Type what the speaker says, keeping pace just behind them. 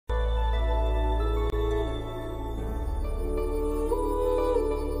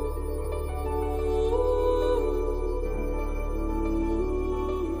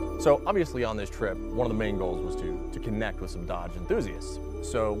So obviously on this trip, one of the main goals was to connect with some Dodge enthusiasts.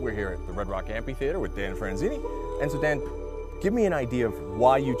 So we're here at the Red Rock Amphitheater with Dan Franzini. And so Dan, give me an idea of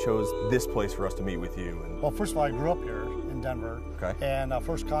why you chose this place for us to meet with you. Well, first of all, I grew up here in Denver. Okay. And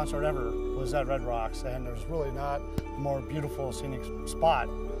first concert ever was at Red Rocks, and there's really not a more beautiful scenic spot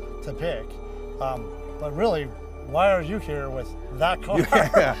to pick. But really, why are you here with that car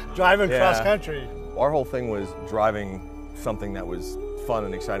driving cross country? Our whole thing was driving something that was fun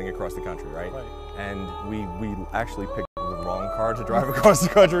and exciting across the country, right? And we actually picked the wrong car to drive across the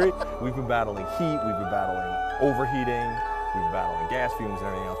country. We've been battling heat, we've been battling overheating, we've been battling gas fumes and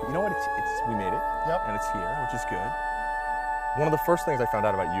everything else. But you know what? We made it, and it's here, which is good. One of the first things I found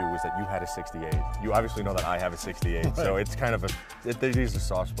out about you was that you had a 68. You obviously know that I have a 68, so it's kind of there's a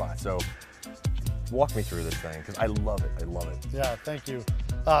soft spot. So walk me through this thing, because I love it, I love it. Yeah, thank you.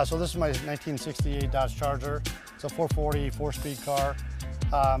 So this is my 1968 Dodge Charger. It's a 440, 4-speed car.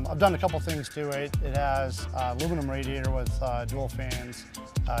 I've done a couple things to it. It has aluminum radiator with dual fans.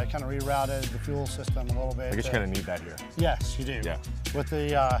 I kind of rerouted the fuel system a little bit. I guess you kind of need that here. Yes, you do. Yeah. With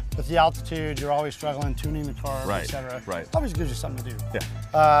the altitude, you're always struggling tuning the car, etc. Right. Always gives you something to do.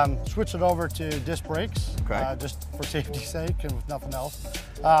 Yeah. Switched it over to disc brakes, just for safety's sake and with nothing else.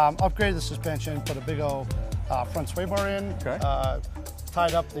 Upgraded the suspension, put a big old front sway bar in.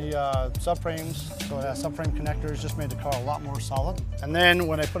 Tied up the subframes, so it has subframe connectors, just made the car a lot more solid. And then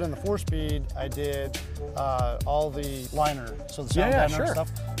when I put in the 4-speed, I did all the liner, so the sound dampener and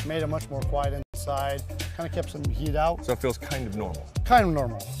stuff, made it much more quiet inside, kind of kept some heat out. So it feels kind of normal. Kind of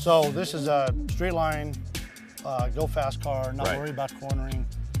normal. So this is a straight line, go fast car, not worry about cornering,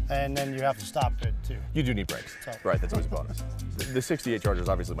 and then you have to stop good too. You do need brakes, right, that's always a bonus. The 68 Charger is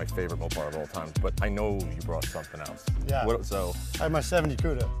obviously my favorite Mopar of all time, but I know you brought something else. Yeah, so I have my 70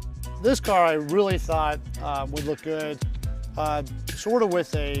 Cuda. This car I really thought would look good, sort of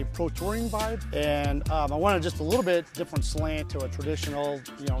with a Pro Touring vibe, and I wanted just a little bit different slant to a traditional,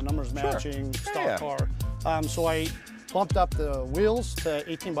 numbers matching stock car. So I bumped up the wheels to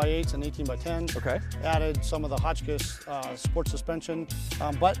 18x8s and 18x10s. Added some of the Hotchkiss sport suspension,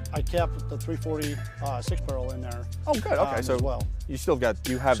 but I kept the 340 6-barrel in there. Oh, good. Okay, so you still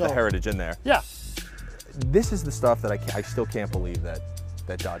you have the heritage in there. Yeah. This is the stuff that I still can't believe that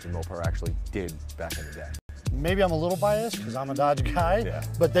Dodge and Mopar actually did back in the day. Maybe I'm a little biased because I'm a Dodge guy,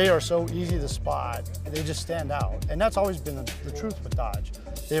 but they are so easy to spot. They just stand out. And that's always been the truth with Dodge.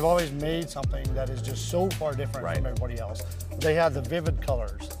 They've always made something that is just so far different from everybody else. They had the vivid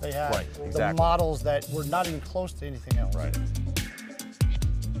colors. They had the models that were not even close to anything else.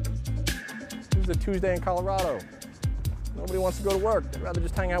 This is a Tuesday in Colorado. Nobody wants to go to work. They'd rather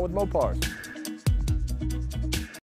just hang out with Mopars.